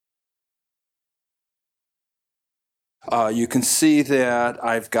You can see that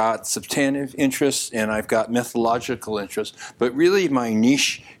I've got substantive interests and I've got methodological interests, but really my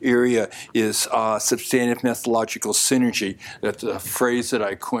niche area is substantive methodological synergy. That's a phrase that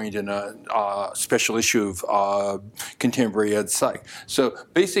I coined in a special issue of Contemporary Ed Psych. So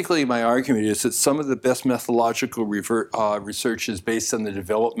basically my argument is that some of the best methodological research is based on the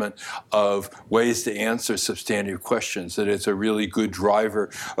development of ways to answer substantive questions, that it's a really good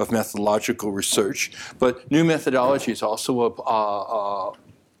driver of methodological research. But new methodologies also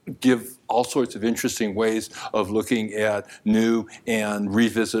give all sorts of interesting ways of looking at new and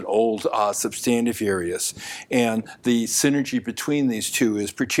revisit old substantive areas. And the synergy between these two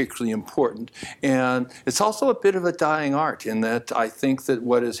is particularly important. And it's also a bit of a dying art in that I think that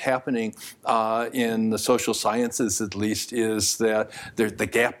what is happening in the social sciences, at least, is that the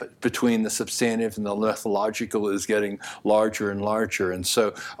gap between the substantive and the methodological is getting larger and larger. And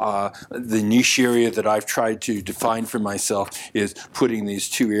so the niche area that I've tried to define for myself is putting these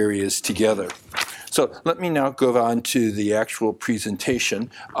two areas together. So let me now go on to the actual presentation.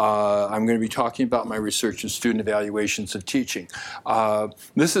 I'm going to be talking about my research in student evaluations of teaching.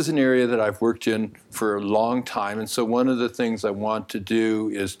 This is an area that I've worked in for a long time, and so one of the things I want to do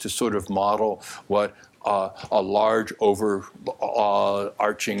is to sort of model what a large overarching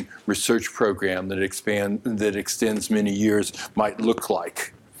research program that extends many years might look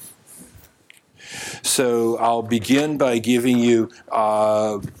like. So I'll begin by giving you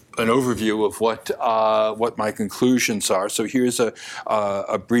an overview of what my conclusions are. So here's a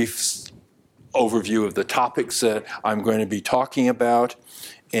brief overview of the topics that I'm going to be talking about,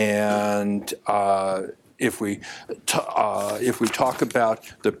 and if we talk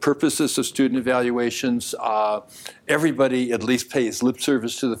about the purposes of student evaluations, everybody at least pays lip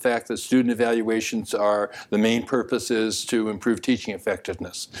service to the fact that student evaluations are the main purpose is to improve teaching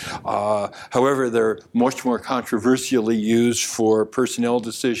effectiveness. However, they're much more controversially used for personnel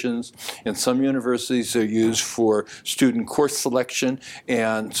decisions. In some universities, they're used for student course selection,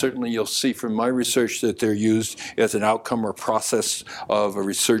 and certainly you'll see from my research that they're used as an outcome or process of a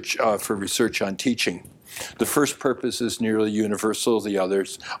research for research on teaching. The first purpose is nearly universal, the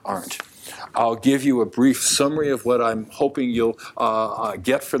others aren't. I'll give you a brief summary of what I'm hoping you'll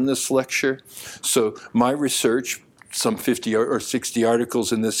get from this lecture. So my research, some 50 or 60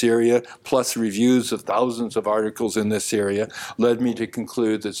 articles in this area, plus reviews of thousands of articles in this area, led me to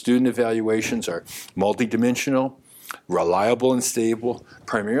conclude that student evaluations are multidimensional, reliable and stable,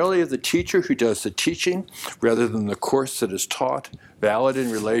 primarily of the teacher who does the teaching rather than the course that is taught, valid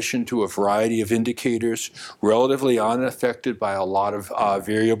in relation to a variety of indicators, relatively unaffected by a lot of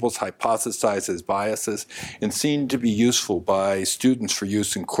variables hypothesized as biases, and seen to be useful by students for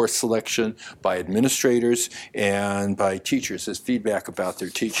use in course selection, by administrators, and by teachers as feedback about their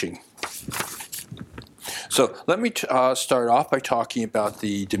teaching. So let me start off by talking about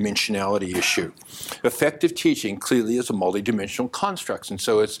the dimensionality issue. Effective teaching clearly is a multidimensional construct, and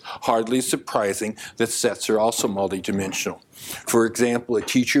so it's hardly surprising that sets are also multidimensional. For example, a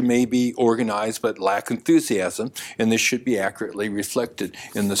teacher may be organized but lack enthusiasm, and this should be accurately reflected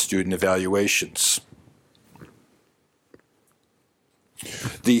in the student evaluations.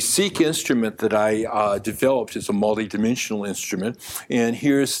 The SEEK instrument that I developed is a multidimensional instrument, and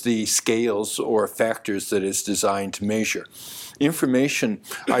here's the scales or factors that it's designed to measure. Information,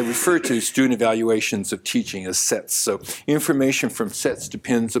 I refer to student evaluations of teaching as sets. So information from sets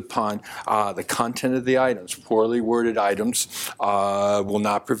depends upon the content of the items. Poorly worded items will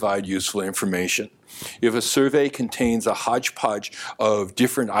not provide useful information. If a survey contains a hodgepodge of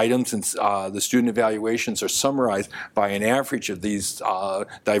different items and the student evaluations are summarized by an average of these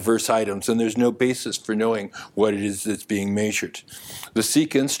diverse items, then there's no basis for knowing what it is that's being measured. The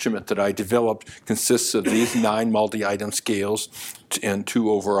SEEK instrument that I developed consists of these 9 multi-item scales and 2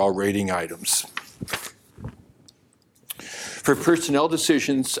 overall rating items. For personnel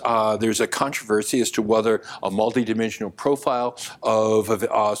decisions, there's a controversy as to whether a multidimensional profile of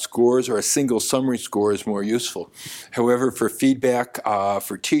scores or a single summary score is more useful. However, for feedback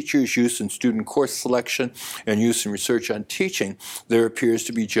for teachers, use in student course selection, and use in research on teaching, there appears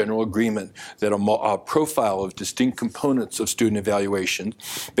to be general agreement that a profile of distinct components of student evaluation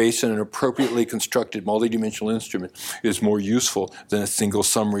based on an appropriately constructed multidimensional instrument is more useful than a single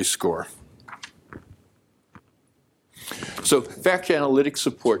summary score. So factor analytic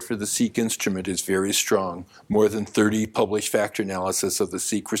support for the SEEK instrument is very strong. More than 30 published factor analysis of the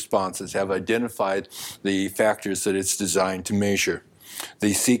SEEK responses have identified the factors that it's designed to measure.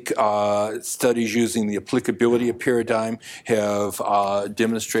 The SEEK studies using the applicability paradigm have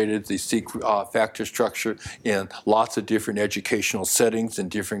demonstrated the SEEK factor structure in lots of different educational settings in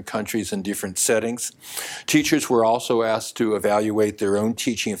different countries and different settings. Teachers were also asked to evaluate their own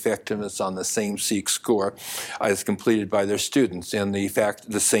teaching effectiveness on the same SEEK score as completed by their students, and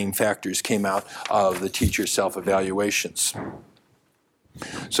the same factors came out of the teacher self-evaluations.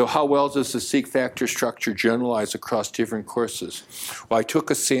 So how well does the SEEK factor structure generalize across different courses? Well, I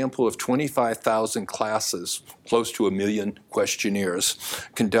took a sample of 25,000 classes, close to 1 million questionnaires,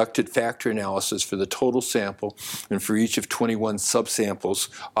 conducted factor analysis for the total sample and for each of 21 subsamples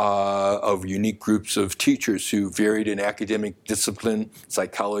of unique groups of teachers who varied in academic discipline,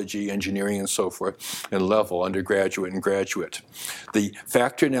 psychology, engineering, and so forth, and level, undergraduate and graduate. The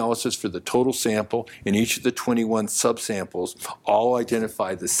factor analysis for the total sample in each of the 21 subsamples all identified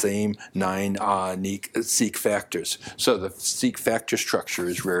the same 9 unique SEEK factors. So the SEEK factor structure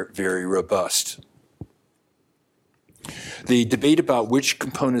is very robust. The debate about which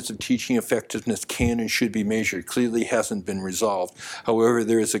components of teaching effectiveness can and should be measured clearly hasn't been resolved. However,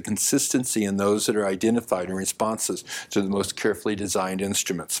 there is a consistency in those that are identified in responses to the most carefully designed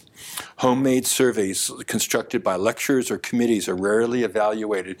instruments. Homemade surveys constructed by lecturers or committees are rarely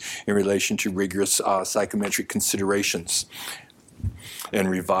evaluated in relation to rigorous psychometric considerations and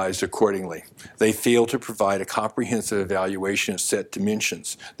revised accordingly. They fail to provide a comprehensive evaluation of set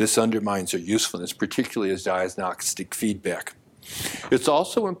dimensions. This undermines their usefulness, particularly as diagnostic feedback. It's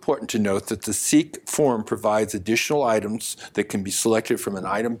also important to note that the SEEK form provides additional items that can be selected from an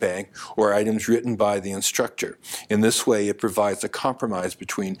item bank or items written by the instructor. In this way, it provides a compromise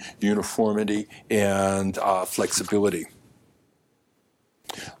between uniformity and flexibility.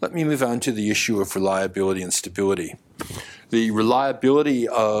 Let me move on to the issue of reliability and stability. The reliability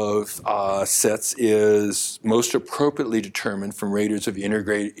of sets is most appropriately determined from raters of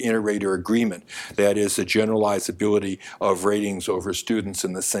inter-rater agreement, that is, the generalizability of ratings over students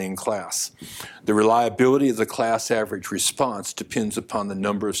in the same class. The reliability of the class average response depends upon the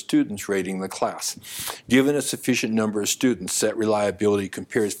number of students rating the class. Given a sufficient number of students, set reliability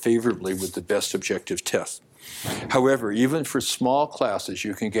compares favorably with the best objective test. However, even for small classes,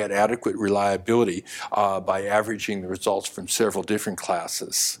 you can get adequate reliability by averaging the results from several different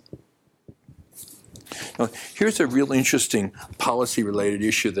classes. Now, here's a real interesting policy-related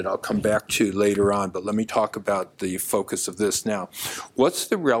issue that I'll come back to later on, but let me talk about the focus of this now. What's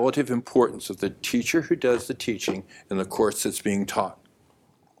the relative importance of the teacher who does the teaching in the course that's being taught?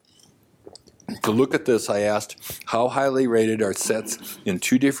 To look at this, I asked, how highly rated are sets in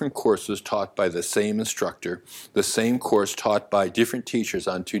 2 different courses taught by the same instructor, the same course taught by different teachers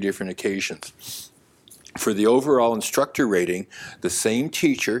on 2 different occasions? For the overall instructor rating, the same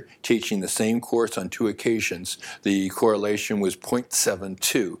teacher teaching the same course on 2 occasions, the correlation was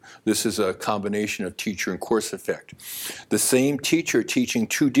 0.72. This is a combination of teacher and course effect. The same teacher teaching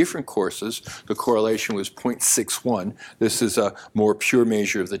 2 different courses, the correlation was 0.61. This is a more pure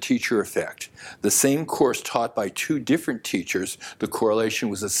measure of the teacher effect. The same course taught by 2 different teachers, the correlation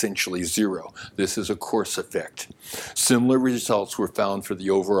was essentially 0. This is a course effect. Similar results were found for the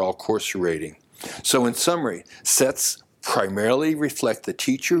overall course rating. So in summary, sets primarily reflect the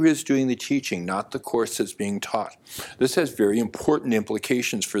teacher who is doing the teaching, not the course that's being taught. This has very important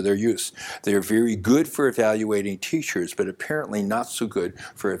implications for their use. They are very good for evaluating teachers, but apparently not so good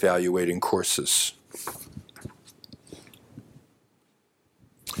for evaluating courses.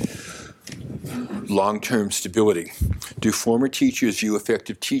 Long-term stability. Do former teachers view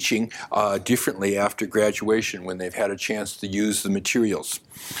effective teaching differently after graduation when they've had a chance to use the materials?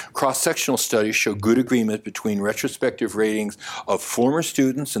 Cross-sectional studies show good agreement between retrospective ratings of former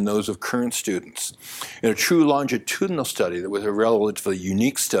students and those of current students. In a true longitudinal study that was a relatively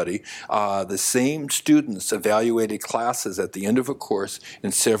unique study, the same students evaluated classes at the end of a course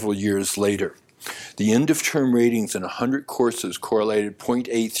and several years later. The end-of-term ratings in 100 courses correlated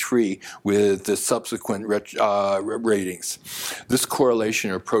 0.83 with the subsequent ratings. This correlation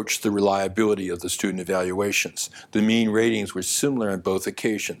approached the reliability of the student evaluations. The mean ratings were similar on both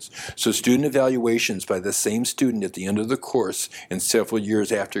occasions. So student evaluations by the same student at the end of the course and several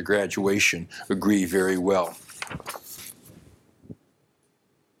years after graduation agree very well.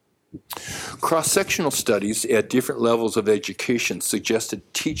 Cross-sectional studies at different levels of education suggested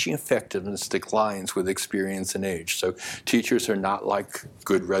teaching effectiveness declines with experience and age. So teachers are not like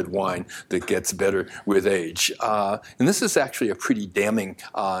good red wine that gets better with age. And this is actually a pretty damning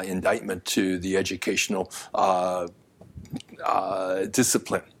indictment to the educational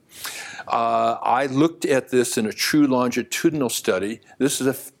discipline. I looked at this in a true longitudinal study. This is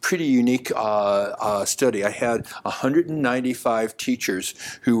a pretty unique study. I had 195 teachers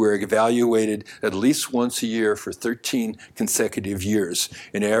who were evaluated at least once a year for 13 consecutive years,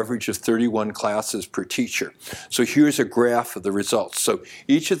 an average of 31 classes per teacher. So here's a graph of the results. So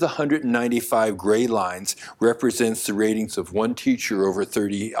each of the 195 gray lines represents the ratings of one teacher over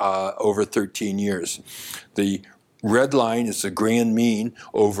 13 years. The red line is the grand mean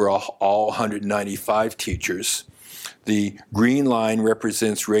over all 195 teachers. The green line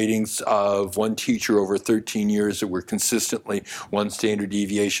represents ratings of one teacher over 13 years that were consistently one standard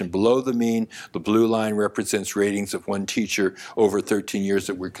deviation below the mean. The blue line represents ratings of one teacher over 13 years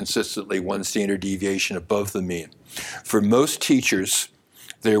that were consistently one standard deviation above the mean. For most teachers,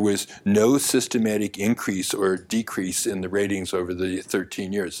 there was no systematic increase or decrease in the ratings over the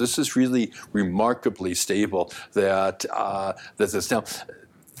 13 years. This is really remarkably stable that this now.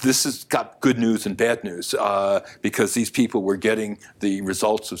 This has got good news and bad news because these people were getting the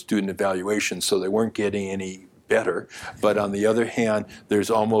results of student evaluation, so they weren't getting any better. But on the other hand, there's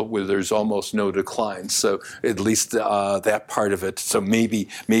almost no decline. So at least that part of it. So maybe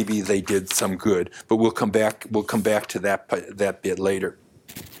they did some good. But we'll come back to that bit later.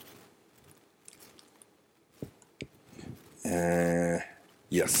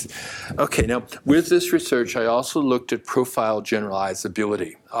 Yes. Okay, now with this research, I also looked at profile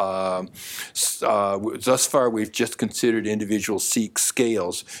generalizability. Thus far, we've just considered individual SEEK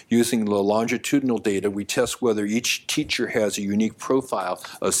scales. Using the longitudinal data, we test whether each teacher has a unique profile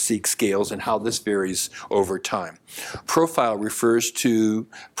of SEEK scales and how this varies over time. Profile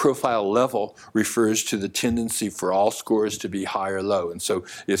level refers to the tendency for all scores to be high or low. And so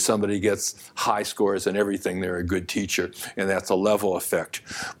if somebody gets high scores in everything, they're a good teacher, and that's a level effect.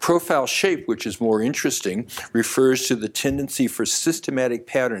 Profile shape, which is more interesting, refers to the tendency for systematic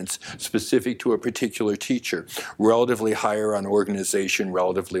patterns specific to a particular teacher, relatively higher on organization,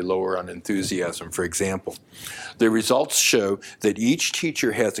 relatively lower on enthusiasm, for example. The results show that each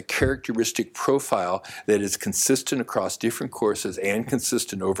teacher has a characteristic profile that is consistent across different courses and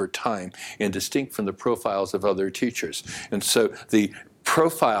consistent over time and distinct from the profiles of other teachers. And so the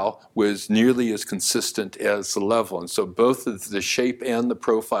profile was nearly as consistent as the level. And so both the shape and the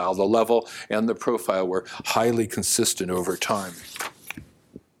profile, the level and the profile, were highly consistent over time.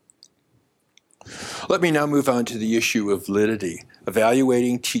 Let me now move on to the issue of validity.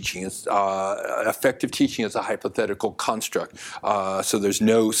 Evaluating teaching, effective teaching is a hypothetical construct, so there's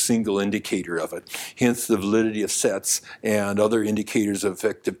no single indicator of it. Hence, the validity of sets and other indicators of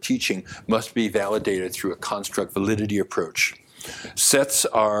effective teaching must be validated through a construct validity approach. Sets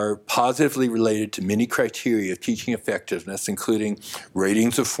are positively related to many criteria of teaching effectiveness, including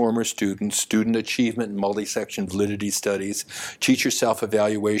ratings of former students, student achievement in multi-section validity studies, teacher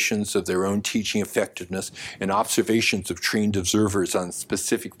self-evaluations of their own teaching effectiveness, and observations of trained observers on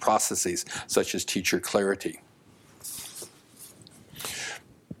specific processes, such as teacher clarity.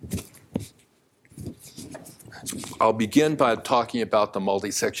 I'll begin by talking about the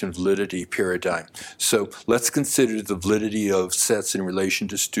multi-section validity paradigm. So let's consider the validity of sets in relation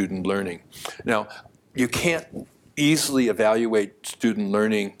to student learning. Now, you can't easily evaluate student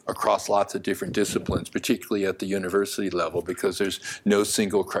learning across lots of different disciplines, particularly at the university level, because there's no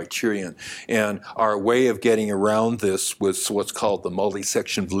single criterion. And our way of getting around this was what's called the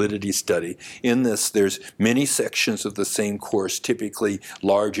multi-section validity study. In this, there's many sections of the same course, typically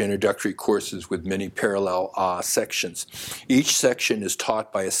large introductory courses with many parallel sections. Each section is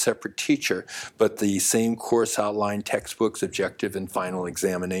taught by a separate teacher, but the same course outline, textbooks, objective, and final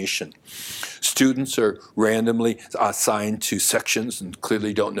examination. Students are randomly assigned to sections and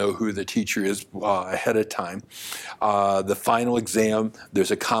clearly don't know who the teacher is ahead of time. The final exam,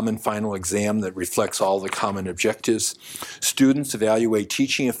 there's a common final exam that reflects all the common objectives. Students evaluate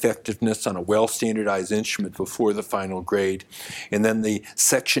teaching effectiveness on a well-standardized instrument before the final grade. And then the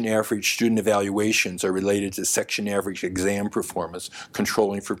section average student evaluations are related to section average exam performance,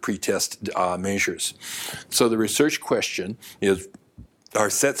 controlling for pretest measures. So the research question is, are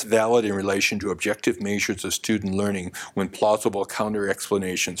sets valid in relation to objective measures of student learning when plausible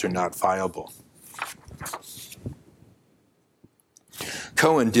counter-explanations are not viable?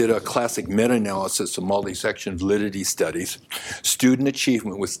 Cohen did a classic meta-analysis of multi-section validity studies. Student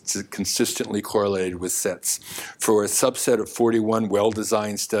achievement was consistently correlated with sets. For a subset of 41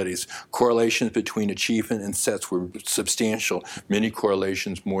 well-designed studies, correlations between achievement and sets were substantial, many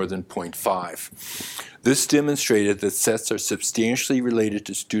correlations more than 0.5. This demonstrated that sets are substantially related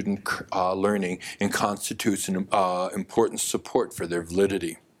to student learning and constitutes an important support for their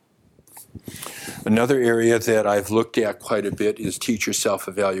validity. Another area that I've looked at quite a bit is teacher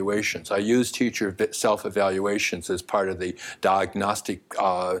self-evaluations. I use teacher self-evaluations as part of the diagnostic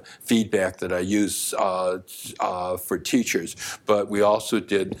feedback that I use for teachers, but we also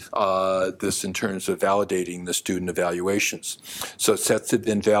did this in terms of validating the student evaluations. So sets have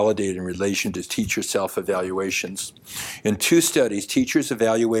been validated in relation to teacher self-evaluations. In 2 studies, teachers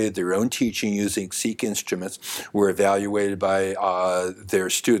evaluated their own teaching using SEEK instruments, were evaluated by their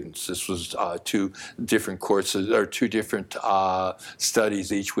students. This was 2 different courses, or 2 different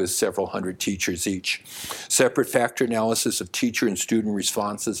studies, each with several hundred teachers each. Separate factor analysis of teacher and student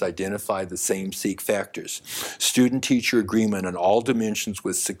responses identified the same SEEK factors. Student-teacher agreement on all dimensions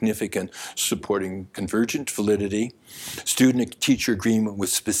was significant, supporting convergent validity. Student-teacher agreement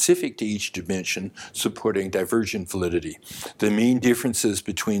was specific to each dimension, supporting divergent validity. The mean differences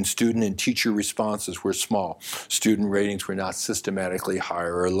between student and teacher responses were small. Student ratings were not systematically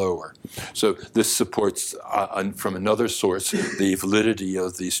higher or lower. So this supports, from another source, the validity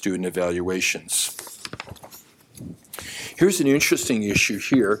of the student evaluations. Here's an interesting issue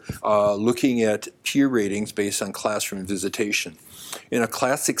here, looking at peer ratings based on classroom visitation. In a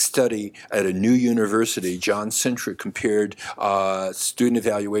classic study at a new university, John Centric compared student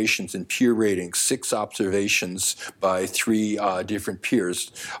evaluations and peer ratings, 6 observations by 3 different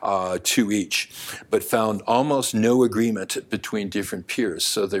peers, 2 each, but found almost no agreement between different peers.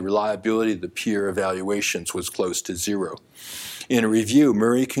 So the reliability of the peer evaluations was close to 0. In a review,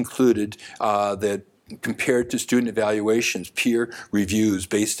 Murray concluded that compared to student evaluations, peer reviews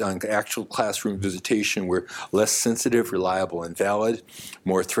based on actual classroom visitation were less sensitive, reliable, and valid,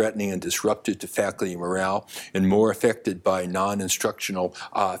 more threatening and disruptive to faculty morale, and more affected by non-instructional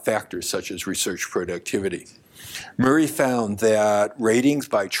factors such as research productivity. Murray found that ratings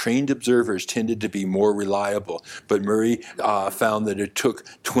by trained observers tended to be more reliable, but Murray found that it took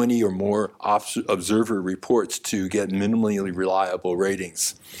 20 or more observer reports to get minimally reliable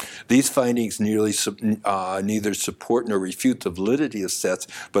ratings. These findings neither support nor refute the validity of sets,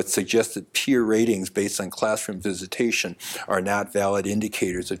 but suggest that peer ratings based on classroom visitation are not valid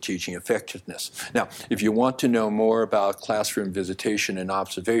indicators of teaching effectiveness. Now, if you want to know more about classroom visitation and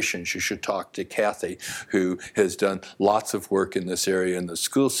observations, you should talk to Kathy, who has done lots of work in this area in the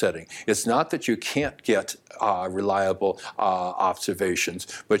school setting. It's not that you can't get reliable observations,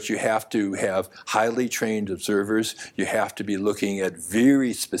 but you have to have highly trained observers. You have to be looking at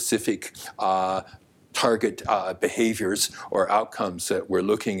very specific target behaviors or outcomes that we're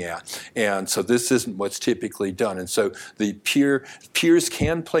looking at. And so this isn't what's typically done. And so the peers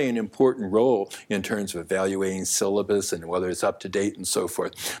can play an important role in terms of evaluating syllabus and whether it's up to date and so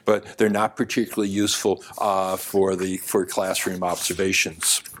forth, but they're not particularly useful for classroom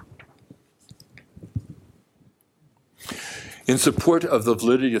observations. In support of the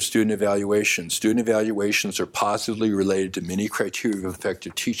validity of student evaluations are positively related to many criteria of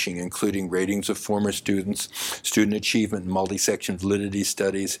effective teaching, including ratings of former students, student achievement and multi-section validity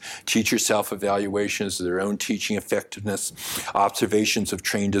studies, teacher self-evaluations of their own teaching effectiveness, observations of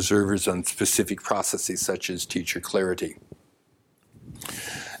trained observers on specific processes such as teacher clarity.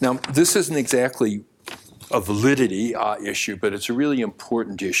 Now, this isn't exactly a validity issue, but it's a really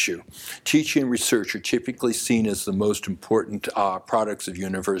important issue. Teaching and research are typically seen as the most important products of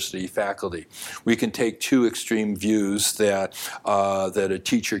university faculty. We can take 2 extreme views that a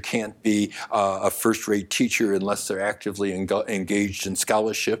teacher can't be a first-rate teacher unless they're actively engaged in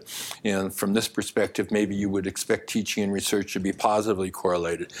scholarship. And from this perspective, maybe you would expect teaching and research to be positively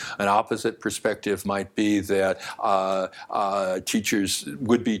correlated. An opposite perspective might be that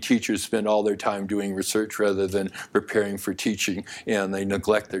would-be teachers spend all their time doing research rather than preparing for teaching, and they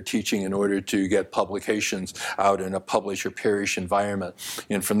neglect their teaching in order to get publications out in a publish or perish environment.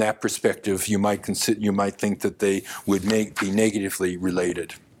 And from that perspective, you might think that they would be negatively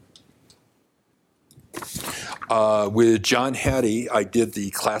related. With John Hattie, I did the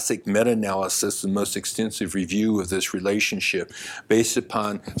classic meta-analysis, the most extensive review of this relationship, based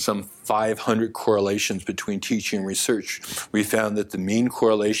upon some 500 correlations between teaching and research. We found that the mean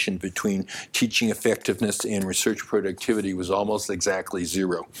correlation between teaching effectiveness and research productivity was almost exactly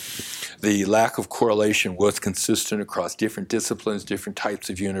 0. The lack of correlation was consistent across different disciplines, different types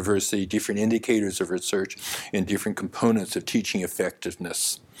of university, different indicators of research, and different components of teaching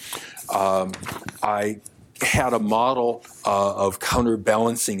effectiveness. I had a model of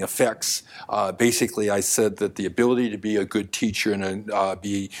counterbalancing effects. Basically, I said that the ability to be a good teacher and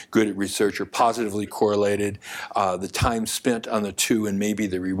be good at research are positively correlated. The time spent on the two and maybe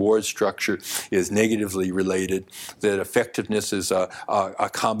the reward structure is negatively related. That effectiveness is a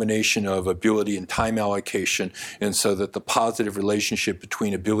combination of ability and time allocation, and so that the positive relationship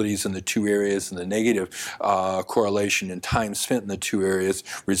between abilities in the two areas and the negative correlation in time spent in the two areas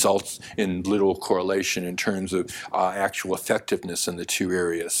results in little correlation in terms of actual effectiveness in the two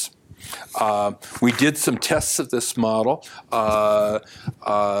areas. We did some tests of this model. Time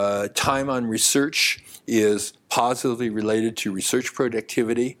on research is positively related to research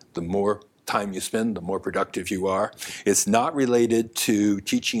productivity. The more time you spend, the more productive you are. It's not related to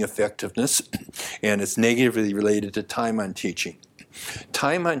teaching effectiveness, and it's negatively related to time on teaching.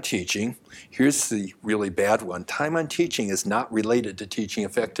 Time on teaching, here's the really bad one. Time on teaching is not related to teaching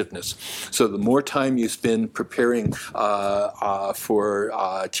effectiveness. So the more time you spend preparing for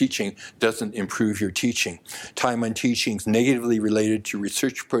teaching doesn't improve your teaching. Time on teaching is negatively related to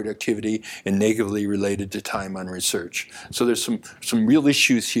research productivity and negatively related to time on research. So there's some real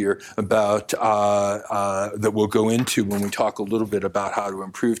issues here about that we'll go into when we talk a little bit about how to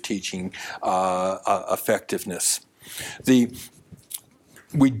improve teaching effectiveness.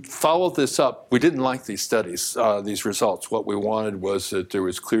 We followed this up. We didn't like these studies, these results. What we wanted was that there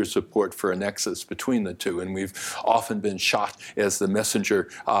was clear support for a nexus between the two, and we've often been shot as the messenger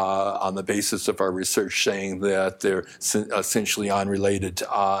on the basis of our research saying that they're essentially unrelated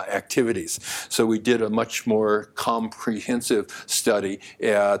activities. So we did a much more comprehensive study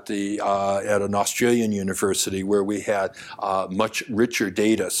at an Australian university where we had much richer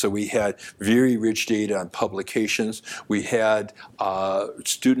data. So we had very rich data on publications. We had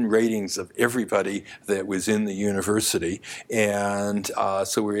student ratings of everybody that was in the university, and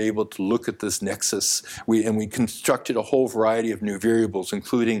so we were able to look at this nexus. We constructed a whole variety of new variables,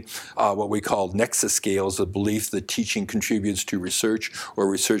 including what we call nexus scales, the belief that teaching contributes to research or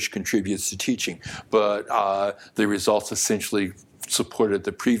research contributes to teaching. But the results essentially supported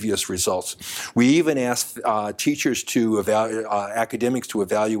the previous results. We even asked teachers to academics to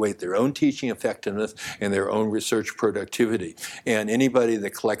evaluate their own teaching effectiveness and their own research productivity. And anybody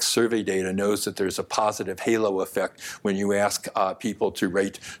that collects survey data knows that there's a positive halo effect when you ask people to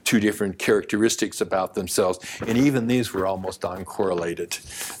rate two different characteristics about themselves. And even these were almost uncorrelated.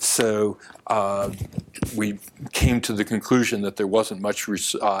 So we came to the conclusion that there wasn't much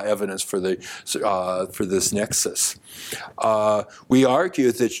evidence for this nexus. We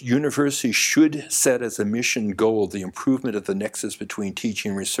argued that universities should set as a mission goal the improvement of the nexus between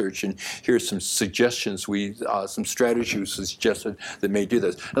teaching and research. And here's some suggestions, some strategies suggested that may do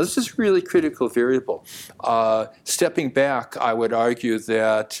this. Now, this is a really critical variable. Stepping back, I would argue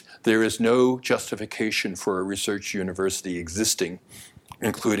that there is no justification for a research university existing,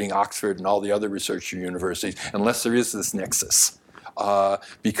 including Oxford and all the other research universities, unless there is this nexus.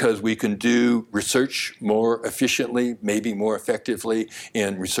 Because we can do research more efficiently, maybe more effectively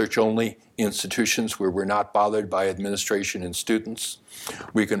in research-only institutions where we're not bothered by administration and students.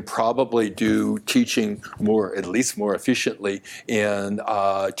 We can probably do teaching at least more efficiently in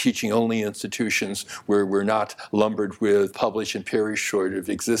teaching-only institutions where we're not lumbered with publish and perish sort of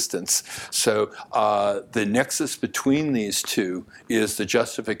existence. So the nexus between these two is the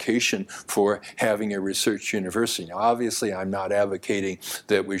justification for having a research university. Now, obviously, I'm not advocating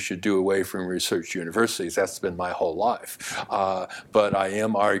that we should do away from research universities. That's been my whole life. But I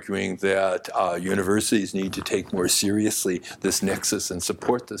am arguing that universities need to take more seriously this nexus and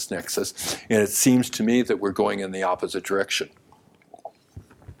support this nexus. And it seems to me that we're going in the opposite direction.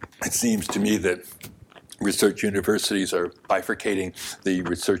 It seems to me that research universities are bifurcating the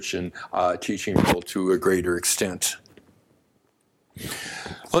research and teaching role to a greater extent.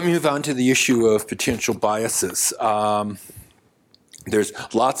 Let me move on to the issue of potential biases. There's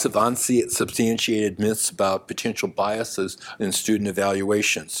lots of unsubstantiated myths about potential biases in student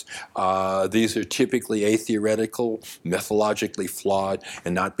evaluations. These are typically atheoretical, methodologically flawed,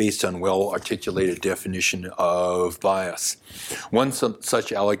 and not based on well-articulated definition of bias. One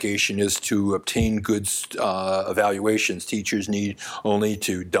such allegation is to obtain good evaluations, teachers need only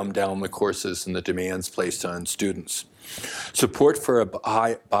to dumb down the courses and the demands placed on students. Support for a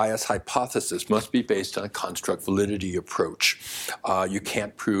bias hypothesis must be based on a construct validity approach. You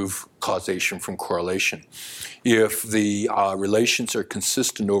can't prove causation from correlation. If the relations are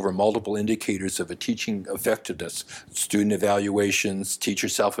consistent over multiple indicators of a teaching effectiveness, student evaluations, teacher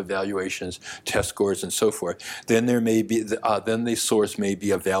self-evaluations, test scores, and so forth, then there may be then the source may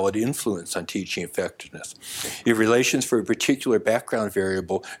be a valid influence on teaching effectiveness. If relations for a particular background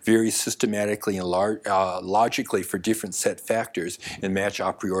variable vary systematically and logically for different set factors and match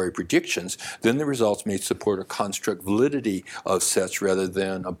a priori predictions, then the results may support a construct validity of sets rather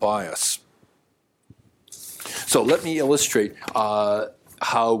than a bias. So let me illustrate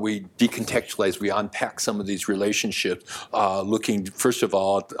how we decontextualize, we unpack some of these relationships, looking first of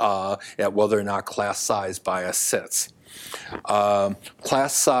all at whether or not class size bias sets.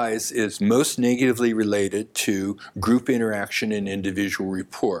 Class size is most negatively related to group interaction and individual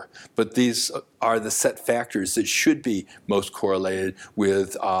rapport, but these are the set factors that should be most correlated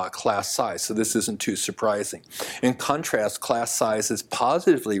with class size, so this isn't too surprising. In contrast, class size is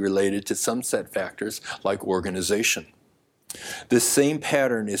positively related to some set factors like organization. This same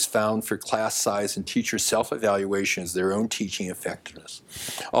pattern is found for class size and teacher self-evaluations, their own teaching effectiveness.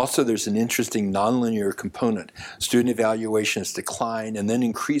 Also, there's an interesting nonlinear component. Student evaluations decline and then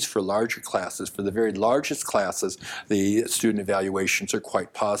increase for larger classes. For the very largest classes, the student evaluations are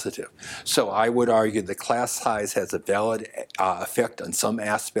quite positive. So I would argue that class size has a valid effect on some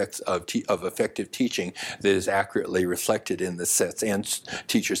aspects of effective teaching that is accurately reflected in the sets and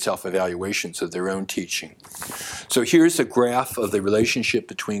teacher self-evaluations of their own teaching. So here's a graph of the relationship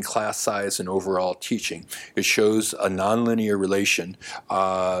between class size and overall teaching. It shows a nonlinear relation.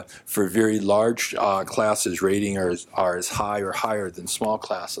 For very large classes, rating are as high or higher than small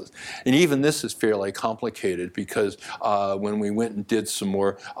classes. And even this is fairly complicated because when we went and did some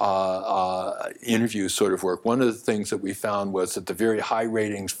more interview sort of work, one of the things that we found was that the very high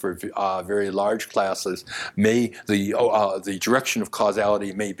ratings for very large classes the direction of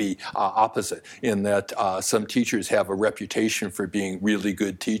causality may be opposite, in that some teachers have a reputation for being really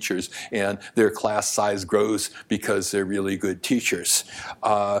good teachers, and their class size grows because they're really good teachers.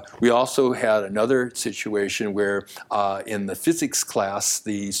 We also had another situation where in the physics class,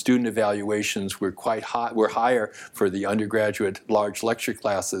 the student evaluations were higher for the undergraduate large lecture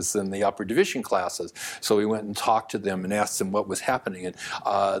classes than the upper division classes. So we went and talked to them and asked them what was happening, and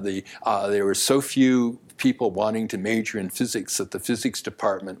there were so few people wanting to major in physics that the physics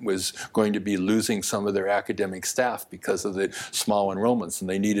department was going to be losing some of their academic staff because of the small enrollments, and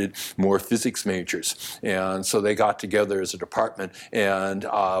they needed more physics majors. And so they got together as a department and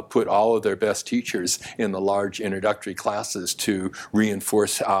put all of their best teachers in the large introductory classes to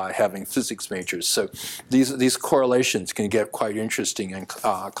reinforce having physics majors. So these correlations can get quite interesting and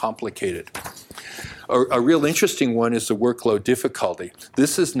complicated. A real interesting one is the workload difficulty.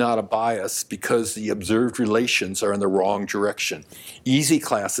 This is not a bias because the observed relations are in the wrong direction. Easy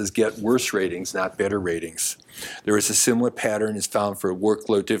classes get worse ratings, not better ratings. There is a similar pattern is found for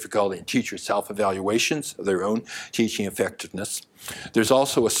workload difficulty in teacher self-evaluations of their own teaching effectiveness. There's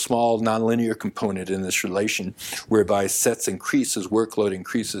also a small nonlinear component in this relation whereby sets increase as workload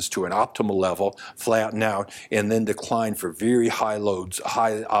increases to an optimal level, flatten out, and then decline for very high levels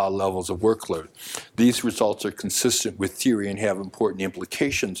of workload. These results are consistent with theory and have important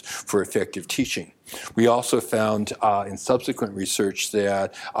implications for effective teaching. We also found in subsequent research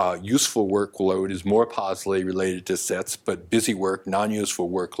that useful workload is more positively related to sets, but busy work, non-useful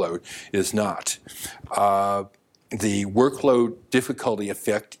workload, is not. The workload difficulty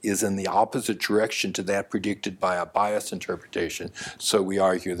effect is in the opposite direction to that predicted by a bias interpretation, so we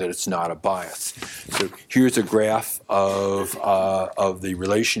argue that it's not a bias. So here's a graph of the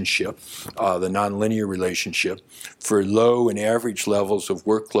relationship, the nonlinear relationship. For low and average levels of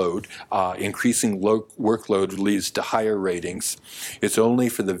workload, increasing workload leads to higher ratings. It's only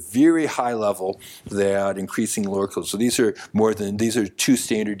for the very high level that increasing workload, so these are 2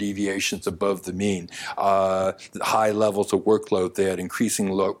 standard deviations above the mean. High levels of workload, that increasing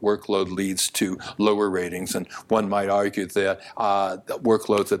workload leads to lower ratings, and one might argue that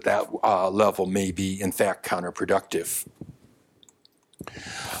workloads at that level may be in fact counterproductive.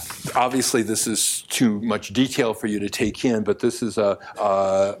 Obviously, this is too much detail for you to take in, but this is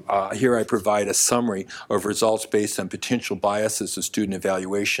here I provide a summary of results based on potential biases of student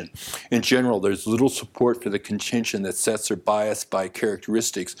evaluation. In general, there's little support for the contention that sets are biased by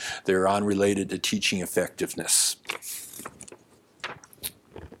characteristics that are unrelated to teaching effectiveness.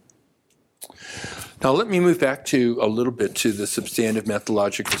 Now let me move back to a little bit to the substantive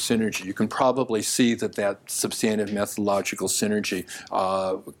methodological synergy. You can probably see that substantive methodological synergy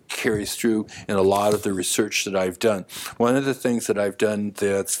carries through in a lot of the research that I've done. One of the things that I've done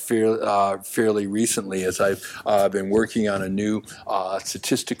that's fairly recently is I've been working on a new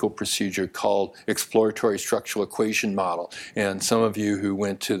statistical procedure called exploratory structural equation model. And some of you who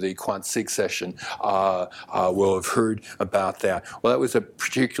went to the QuantSig session will have heard about that. Well, that was a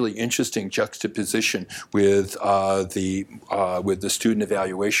particularly interesting juxtaposition with the student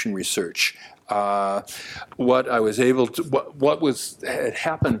evaluation research. What had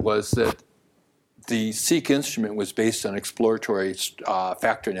happened was that the SEEK instrument was based on exploratory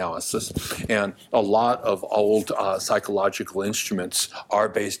factor analysis, and a lot of old psychological instruments are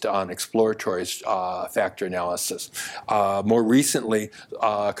based on exploratory factor analysis. More recently,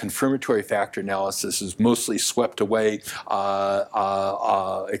 confirmatory factor analysis has mostly swept away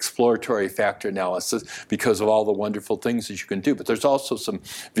exploratory factor analysis because of all the wonderful things that you can do. But there's also some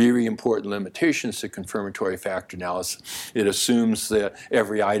very important limitations to confirmatory factor analysis. It assumes that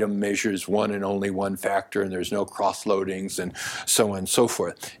every item measures one and only one factor, and there's no cross-loadings, and so on and so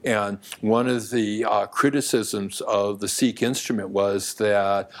forth. And one of the criticisms of the SEEK instrument was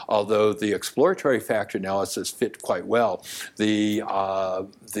that although the exploratory factor analysis fit quite well, the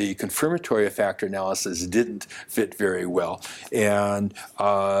confirmatory factor analysis didn't fit very well. And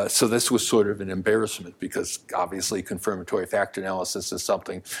so this was sort of an embarrassment, because obviously confirmatory factor analysis is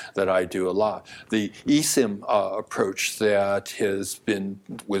something that I do a lot. The ESIM approach that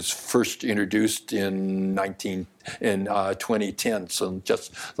was first introduced in 2010, so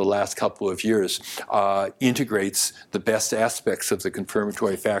just the last couple of years, integrates the best aspects of the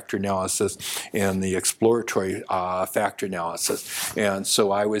confirmatory factor analysis and the exploratory factor analysis. And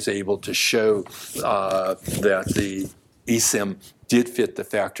so I was able to show that the ESIM did fit the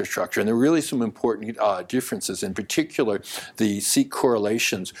factor structure. And there are really some important differences. In particular, the SEEK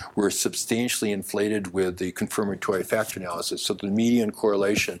correlations were substantially inflated with the confirmatory factor analysis. So the median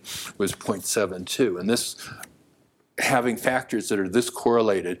correlation was 0.72. And this, having factors that are this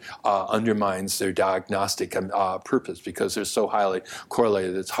correlated, undermines their diagnostic purpose, because they're so highly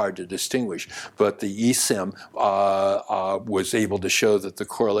correlated it's hard to distinguish. But the ESIM was able to show that the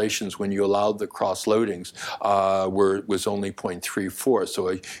correlations, when you allowed the cross-loadings, was only 0.34, so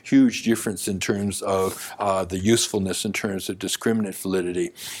a huge difference in terms of the usefulness in terms of discriminant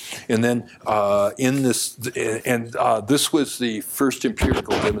validity. And then this was the first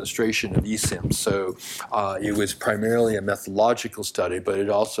empirical demonstration of ESIM, so it was primarily a methodological study, but it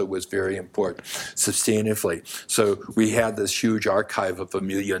also was very important substantively. So we had this huge archive of 1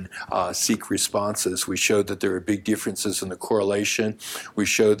 million SEEK responses. We showed that there were big differences in the correlation. We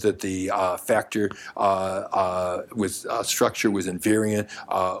showed that the factor structure was invariant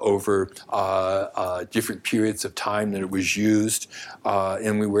over different periods of time that it was used.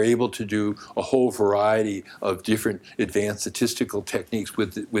 And we were able to do a whole variety of different advanced statistical techniques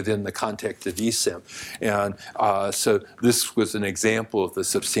within the context of ESIM. And so this was an example of the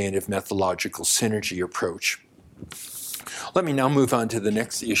substantive methodological synergy approach. Let me now move on to the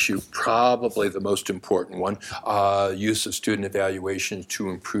next issue, probably the most important one, use of student evaluation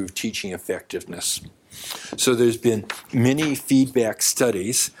to improve teaching effectiveness. So there's been many feedback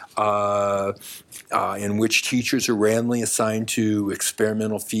studies in which teachers are randomly assigned to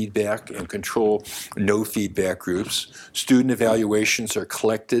experimental feedback and control no feedback groups. Student evaluations are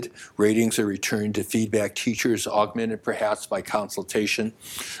collected. Ratings are returned to feedback teachers, augmented perhaps by consultation.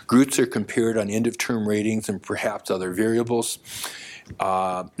 Groups are compared on end-of-term ratings and perhaps other variables.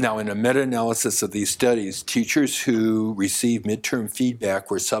 Now, in a meta-analysis of these studies, teachers who received midterm feedback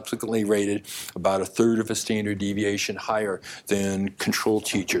were subsequently rated about 1/3 of a standard deviation higher than control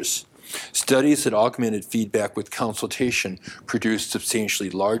teachers. Studies that augmented feedback with consultation produced substantially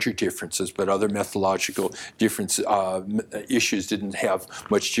larger differences, but other methodological issues didn't have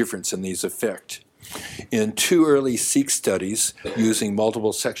much difference in these effects. In 2 early SEEK studies using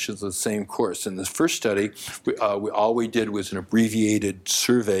multiple sections of the same course. In the first study, all we did was an abbreviated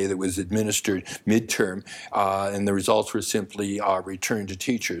survey that was administered midterm, and the results were simply returned to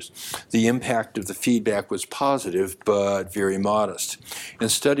teachers. The impact of the feedback was positive, but very modest. In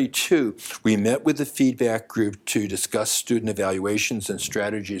study 2, we met with the feedback group to discuss student evaluations and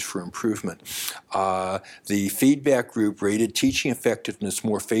strategies for improvement. The feedback group rated teaching effectiveness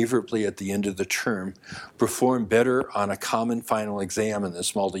more favorably at the end of the term, performed better on a common final exam in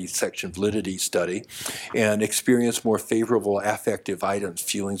this multi-section validity study, and experienced more favorable affective items,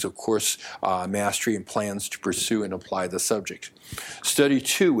 feelings of course mastery, and plans to pursue and apply the subject. Study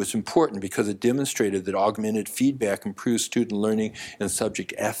 2 was important because it demonstrated that augmented feedback improves student learning and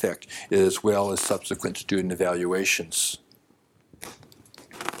subject affect, as well as subsequent student evaluations.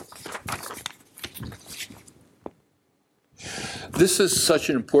 This is such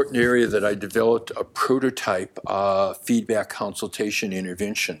an important area that I developed a prototype feedback consultation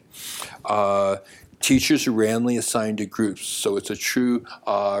intervention. Teachers are randomly assigned to groups, so it's a true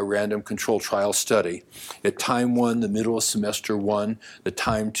random control trial study. At time 1, the middle of semester 1, the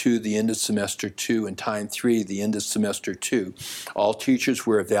time 2, the end of semester 2, and time 3, the end of semester 2. All teachers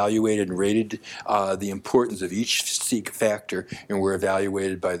were evaluated and rated the importance of each SEEK factor and were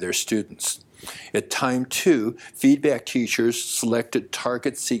evaluated by their students. At time 2, feedback teachers selected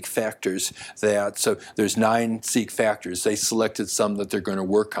target SEEK factors so there's 9 SEEK factors. They selected some that they're going to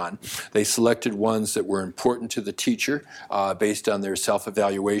work on. They selected ones that were important to the teacher based on their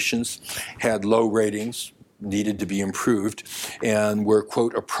self-evaluations, had low ratings, needed to be improved, and were,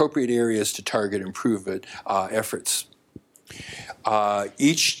 quote, appropriate areas to target improvement efforts.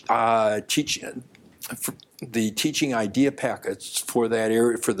 The teaching idea packets for that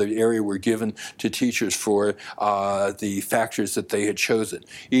area, for the area, were given to teachers for the factors that they had chosen.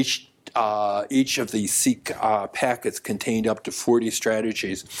 Each of the SEEK packets contained up to 40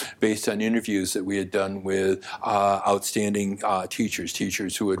 strategies based on interviews that we had done with outstanding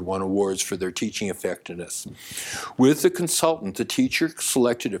teachers who had won awards for their teaching effectiveness. With the consultant, the teacher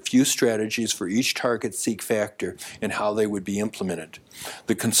selected a few strategies for each target SEEK factor and how they would be implemented.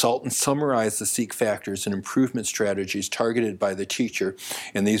 The consultant summarized the SEEK factors and improvement strategies targeted by the teacher,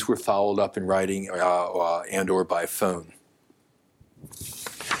 and these were followed up in writing and or by phone.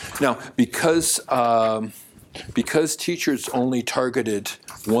 Now, because teachers only targeted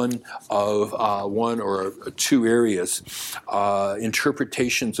one or two areas,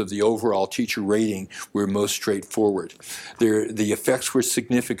 interpretations of the overall teacher rating were most straightforward. The effects were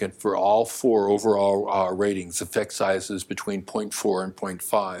significant for all 4 overall ratings, effect sizes between 0.4 and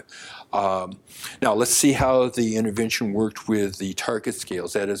 0.5. Now, let's see how the intervention worked with the target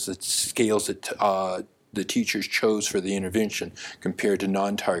scales, that is, the scales that the teachers chose for the intervention compared to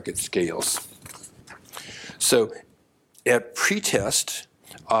non-target scales. So at pretest,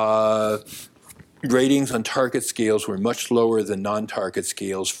 ratings on target scales were much lower than non-target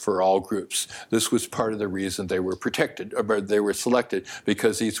scales for all groups. This was part of the reason they were they were selected,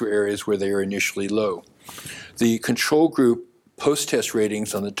 because these were areas where they were initially low. The control group post-test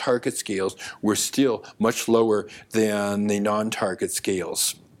ratings on the target scales were still much lower than the non-target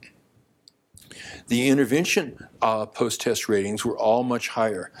scales. The intervention post-test ratings were all much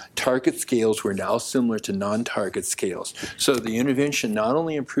higher. Target scales were now similar to non-target scales. So the intervention not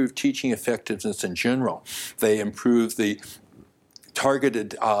only improved teaching effectiveness in general, they improved the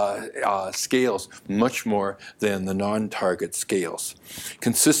targeted scales much more than the non-target scales.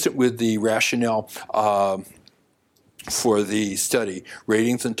 Consistent with the rationale for the study,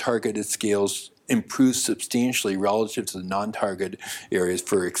 ratings on targeted scales improved substantially relative to the non-target areas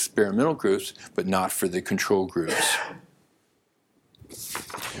for experimental groups, but not for the control groups.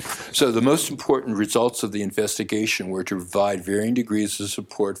 So the most important results of the investigation were to provide varying degrees of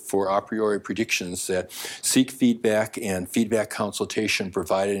support for a priori predictions that SEEK feedback and feedback consultation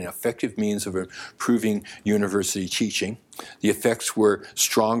provided an effective means of improving university teaching. The effects were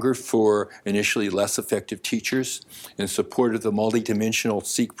stronger for initially less effective teachers. In support of the multidimensional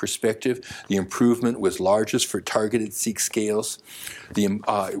SEEK perspective, the improvement was largest for targeted SEEK scales.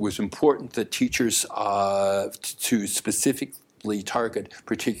 It was important that teachers to specifically target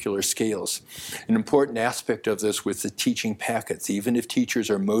particular scales. An important aspect of this was the teaching packets. Even if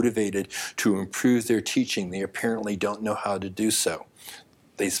teachers are motivated to improve their teaching, they apparently don't know how to do so.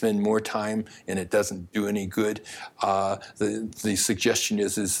 They spend more time and it doesn't do any good. The suggestion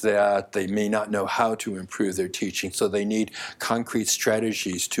is that they may not know how to improve their teaching, so they need concrete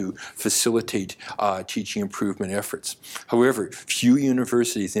strategies to facilitate teaching improvement efforts. However, few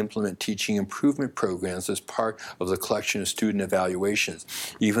universities implement teaching improvement programs as part of the collection of student evaluations,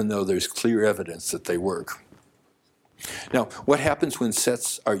 even though there's clear evidence that they work. Now, what happens when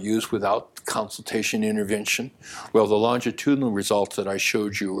sets are used without consultation intervention? Well, the longitudinal results that I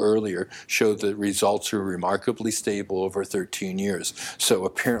showed you earlier showed that results are remarkably stable over 13 years, so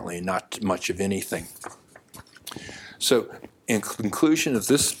apparently not much of anything. So, in conclusion of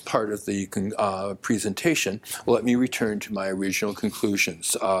this part of the presentation, let me return to my original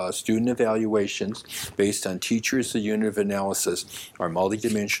conclusions. Student evaluations based on teacher as the unit of analysis are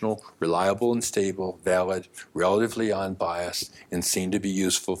multidimensional, reliable and stable, valid, relatively unbiased, and seen to be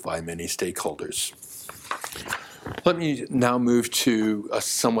useful by many stakeholders. Let me now move to a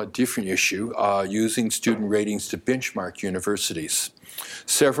somewhat different issue, using student ratings to benchmark universities.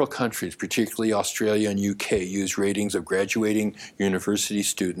 Several countries, particularly Australia and UK, use ratings of graduating university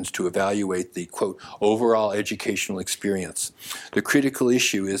students to evaluate the, quote, overall educational experience. The critical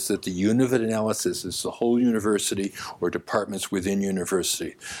issue is that the unit of analysis is the whole university or departments within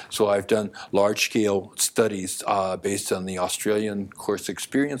university. So I've done large-scale studies based on the Australian Course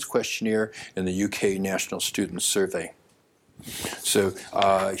Experience Questionnaire and the UK National Student Survey. So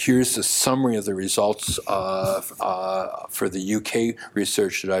here's the summary of the results for the UK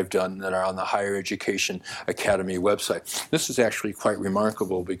research that I've done that are on the Higher Education Academy website. This is actually quite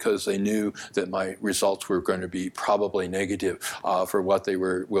remarkable because they knew that my results were going to be probably negative for what they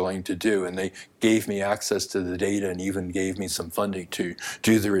were willing to do, and they gave me access to the data and even gave me some funding to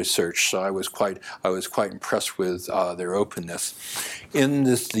do the research. So I was quite impressed with their openness. In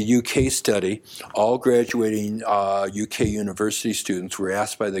the UK study, all graduating UK university students were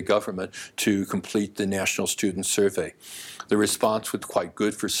asked by the government to complete the National Student Survey. The response was quite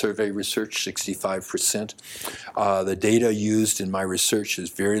good for survey research, 65%. The data used in my research is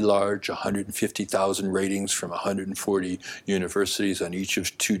very large, 150,000 ratings from 140 universities on each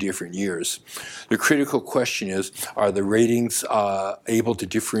of 2 different years. The critical question is, are the ratings able to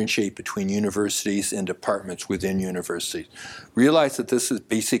differentiate between universities and departments within universities? Realize that this is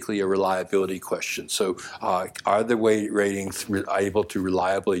basically a reliability question. So are the ratings able to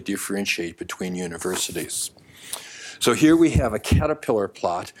reliably differentiate between universities? So here we have a caterpillar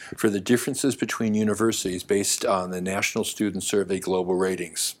plot for the differences between universities based on the National Student Survey Global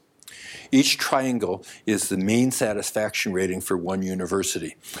Ratings. Each triangle is the mean satisfaction rating for one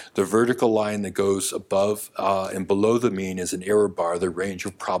university. The vertical line that goes above and below the mean is an error bar, the range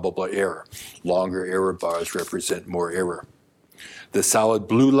of probable error. Longer error bars represent more error. The solid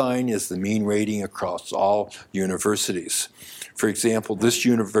blue line is the mean rating across all universities. For example, this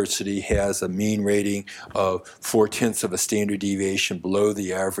university has a mean rating of 0.4 of a standard deviation below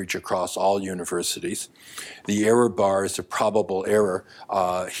the average across all universities. The error bar is a probable error.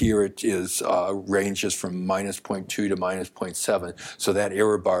 Here it is ranges from -0.2 to -0.7, so that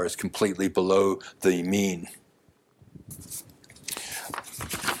error bar is completely below the mean.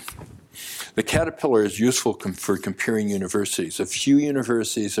 The caterpillar is useful for comparing universities. A few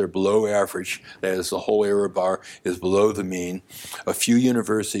universities are below average, that is, the whole error bar is below the mean. A few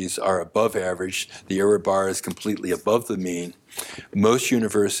universities are above average, the error bar is completely above the mean. Most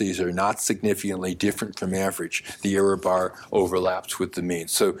universities are not significantly different from average. The error bar overlaps with the mean.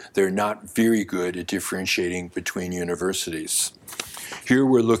 So they're not very good at differentiating between universities. Here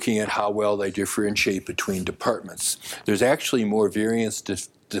we're looking at how well they differentiate between departments. There's actually more variance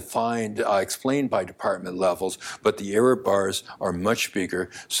explained by department levels, but the error bars are much bigger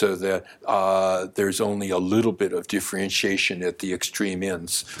so that there's only a little bit of differentiation at the extreme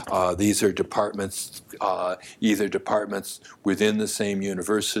ends. These are departments, either departments within the same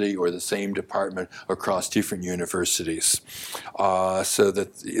university or the same department across different universities, so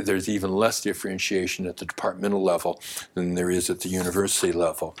that there's even less differentiation at the departmental level than there is at the university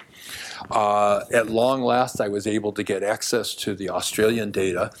level. At long last, I was able to get access to the Australian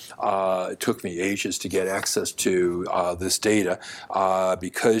data. It took me ages to get access to this data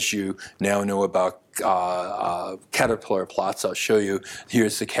because you now know about caterpillar plots. I'll show you.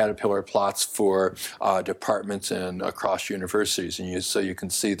 Here's the caterpillar plots for departments and across universities, and so you can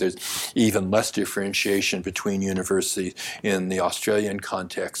see there's even less differentiation between universities in the Australian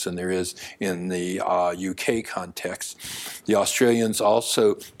context than there is in the UK context. The Australians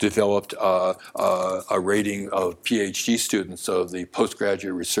also developed a rating of PhD students of the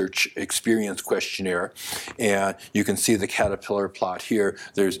Postgraduate Research Experience Questionnaire, and you can see the caterpillar plot here.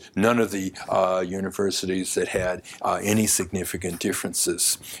 There's none of the universities that had any significant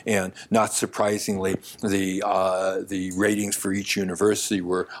differences, and not surprisingly, the ratings for each university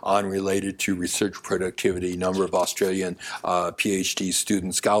were unrelated to research productivity, number of Australian PhD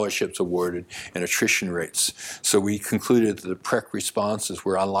student scholarships awarded, and attrition rates. So we concluded that the PREC responses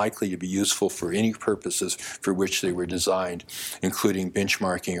were unlikely to be useful for any purposes for which they were designed, including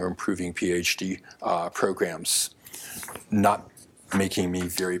benchmarking or improving PhD programs. Not making me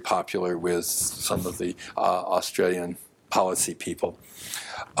very popular with some of the Australian policy people.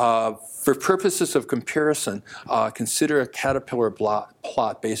 For purposes of comparison, consider a caterpillar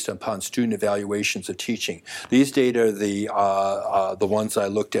plot based upon student evaluations of teaching. These data are the ones I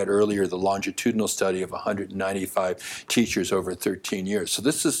looked at earlier, the longitudinal study of 195 teachers over 13 years. So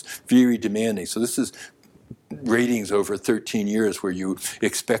this is very demanding. So this is ratings over 13 years where you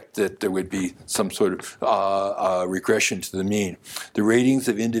expect that there would be some sort of regression to the mean. The ratings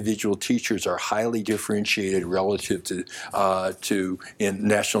of individual teachers are highly differentiated relative to in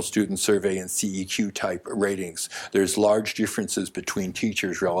National Student Survey and CEQ type ratings. There's large differences between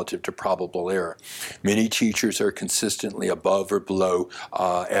teachers relative to probable error. Many teachers are consistently above or below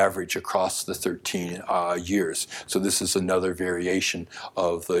average across the 13 years. So this is another variation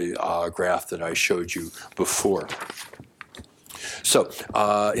of the graph that I showed you before. So,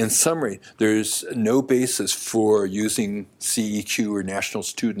 in summary, there's no basis for using CEQ or National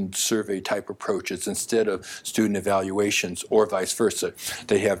Student Survey type approaches instead of student evaluations or vice versa.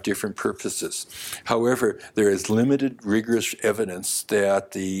 They have different purposes. However, there is limited rigorous evidence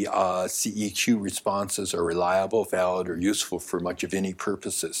that the CEQ responses are reliable, valid, or useful for much of any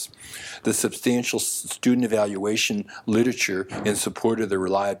purposes. The substantial student evaluation literature in support of the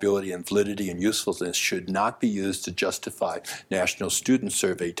reliability and validity and usefulness should not be used to justify National Student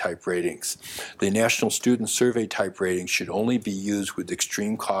Survey type ratings. The National Student Survey type ratings should only be used with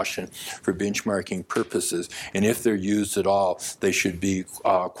extreme caution for benchmarking purposes, and if they're used at all, they should be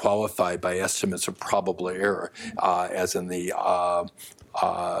qualified by estimates of probable error, as in the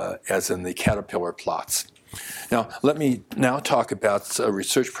caterpillar plots. Now, let me now talk about a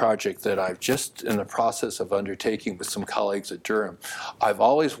research project that I've just in the process of undertaking with some colleagues at Durham. I've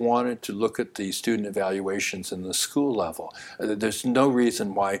always wanted to look at the student evaluations in the school level. There's no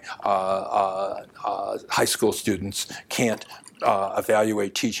reason why high school students can't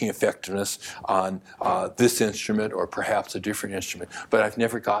evaluate teaching effectiveness on this instrument or perhaps a different instrument, but I've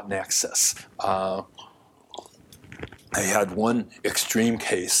never gotten access. I had one extreme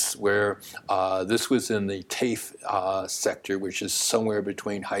case where this was in the TAFE sector, which is somewhere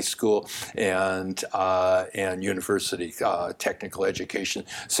between high school and university, technical education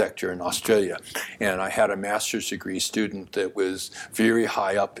sector in Australia. And I had a master's degree student that was very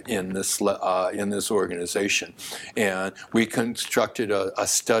high up in this organization. And we constructed a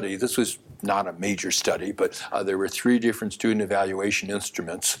study. This was not a major study, but there were 3 different student evaluation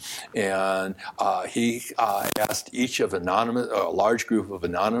instruments, and he asked each of a large group of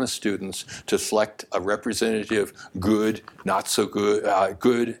anonymous students to select a representative good, not so good,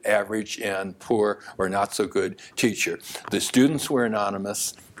 good, average, and poor or not so good teacher. The students were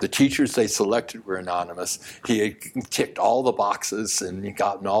anonymous. The teachers they selected were anonymous. He had ticked all the boxes and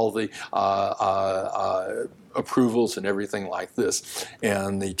gotten all the approvals and everything like this.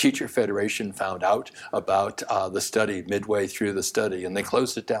 And the Teacher Federation found out about the study midway through the study, and they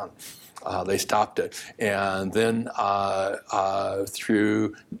closed it down. They stopped it. And then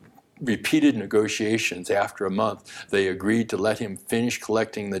through repeated negotiations after a month, they agreed to let him finish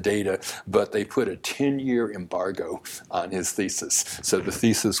collecting the data, but they put a 10-year embargo on his thesis. So the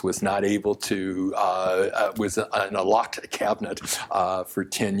thesis was not able to, was in a locked cabinet for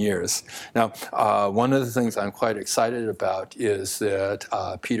 10 years. Now, one of the things I'm quite excited about is that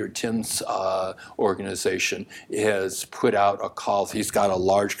Peter Timm's organization has put out a call. He's got a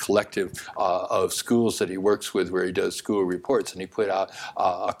large collective of schools that he works with where he does school reports, and he put out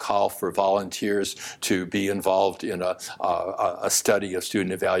a call for volunteers to be involved in a study of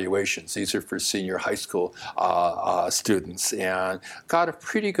student evaluations. These are for senior high school students, and got a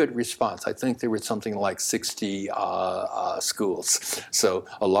pretty good response. I think there were something like 60 schools, so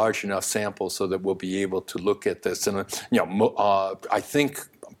a large enough sample so that we'll be able to look at this. And I think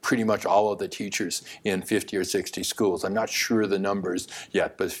pretty much all of the teachers in 50 or 60 schools. I'm not sure the numbers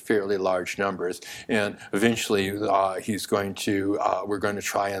yet, but fairly large numbers. And eventually we're going to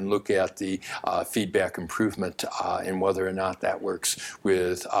try and look at the feedback improvement and whether or not that works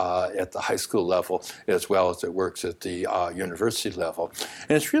with at the high school level as well as it works at the university level.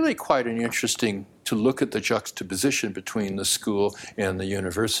 And it's really quite an interesting to look at the juxtaposition between the school and the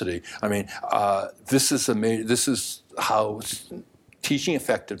university. I mean, this is how teaching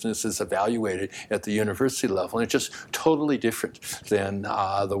effectiveness is evaluated at the university level, and it's just totally different than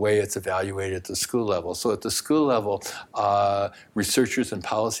the way it's evaluated at the school level. So at the school level, researchers and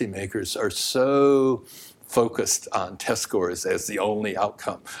policymakers are so focused on test scores as the only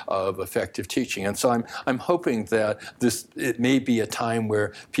outcome of effective teaching. And so I'm hoping that it may be a time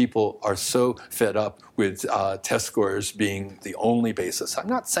where people are so fed up with test scores being the only basis. I'm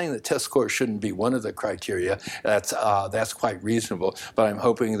not saying that test scores shouldn't be one of the criteria. That's quite reasonable. But I'm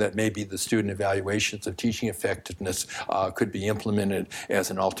hoping that maybe the student evaluations of teaching effectiveness could be implemented as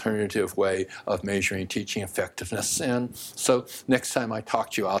an alternative way of measuring teaching effectiveness. And so next time I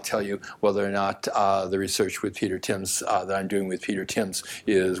talk to you, I'll tell you whether or not the research with Peter Timms that I'm doing with Peter Timms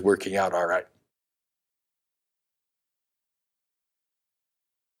is working out all right.